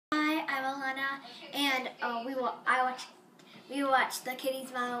I'm Alana, and we watched the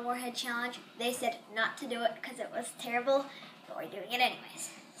Kitty's Mama Warhead challenge. They said not to do it because it was terrible, but we're doing it anyways.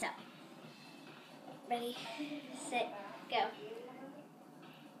 So, ready, sit, go.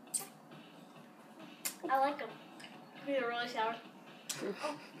 I like them. They're really sour.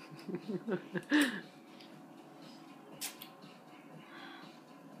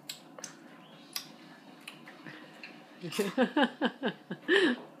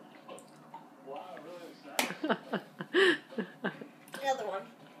 Another one.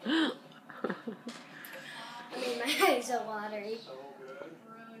 I mean, my eyes are watery.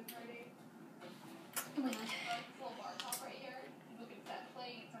 Oh my god.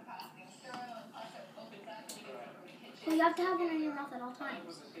 Well, you have to have one in your mouth at all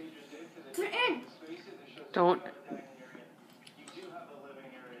times. Put it in.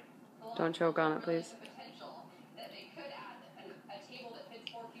 Don't choke on it, please.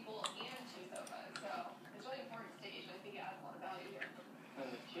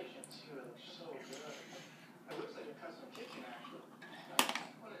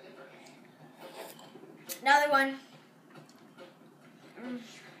 Another one.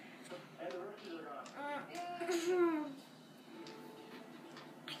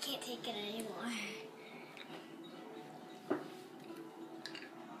 I can't take it anymore.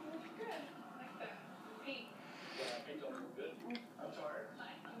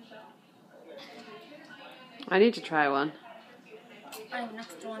 I need to try one. I have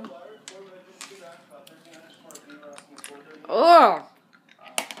next one. Oh!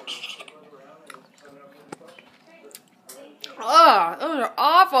 Oh, those are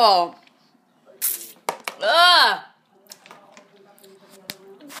awful. Ugh.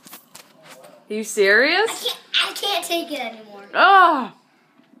 Are you serious? I can't take it anymore. Oh.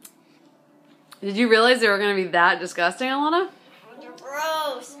 Did you realize they were going to be that disgusting, Alana? They're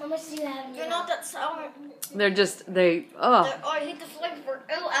gross. How much do you have? They're not that sour. They're just, oh. Oh, I hate the flavor.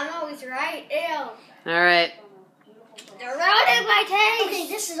 Ew, I'm always right. Ew. All right. They're ruining my taste. Okay,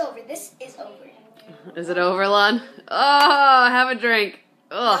 this is over. This is over. Is it over, Lon? Oh, have a drink.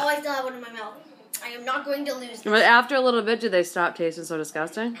 Ugh. Oh, I still have one in my mouth. I am not going to lose this. But after a little bit, do they stop tasting so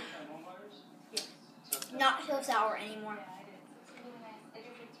disgusting? Not so sour anymore.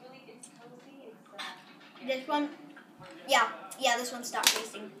 This one, yeah, this one stopped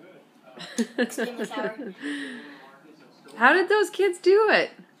tasting extremely sour. How did those kids do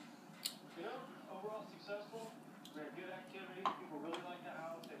it?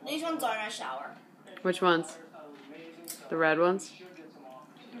 These ones aren't as sour. Which ones? The red ones?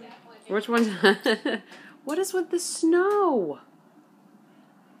 Which ones? What is with the snow?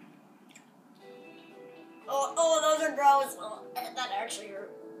 Oh, those are gross. Oh, that actually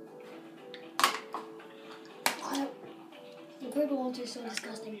hurt. The purple ones are so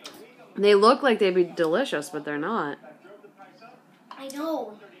disgusting. They look like they'd be delicious, but they're not. I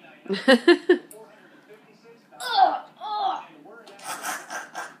know.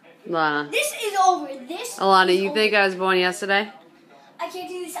 Lana. This is over. Alana, you think I was born yesterday? I can't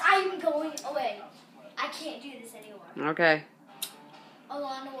do this. I'm going away. I can't do this anymore. Okay.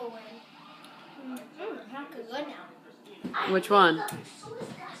 Alana will win. Not good now. Which one?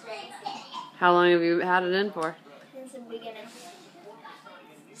 How long have you had it in for? Since the beginning.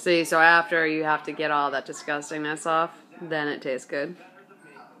 See, so after you have to get all that disgustingness off, then it tastes good.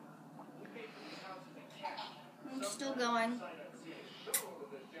 I'm still going.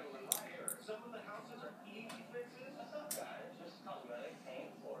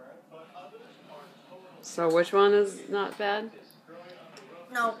 So which one is not bad?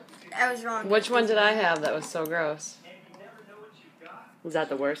 No, I was wrong. Which one did I have that was so gross? Was that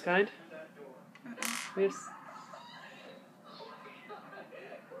the worst kind? Oops.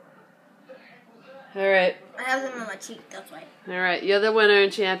 All right. I have them on my cheek, that's why. All right, you're the winner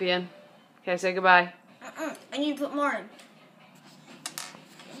and champion. Okay, say goodbye. I need to put more in.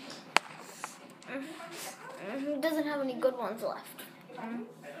 It doesn't have any good ones left.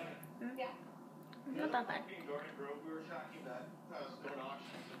 Not that bad.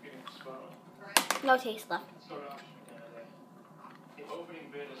 No taste left. The opening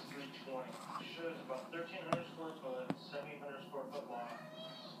bid is $320. Shows about 1,300 square foot, 700 square foot lot.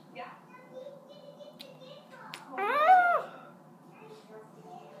 Yeah.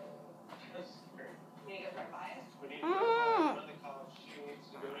 We need to go to the college. She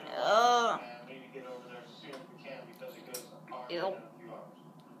needs to go to we need to get over there as soon as we can because it goes in a few hours.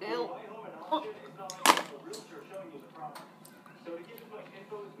 It's not like a realtor showing you the property. So to get as much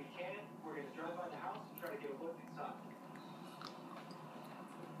info as we can, we're going to drive by the house and try to get a look inside.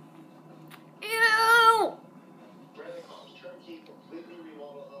 Ew! Turnkey, completely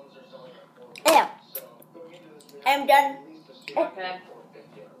remodel homes are selling Yeah. I'm done. Okay.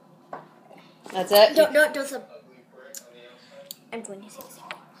 That's it? Don't sub. I'm going to say this.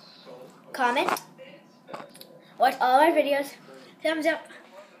 Comment. Watch all our videos. Thumbs up.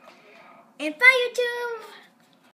 And bye, YouTube.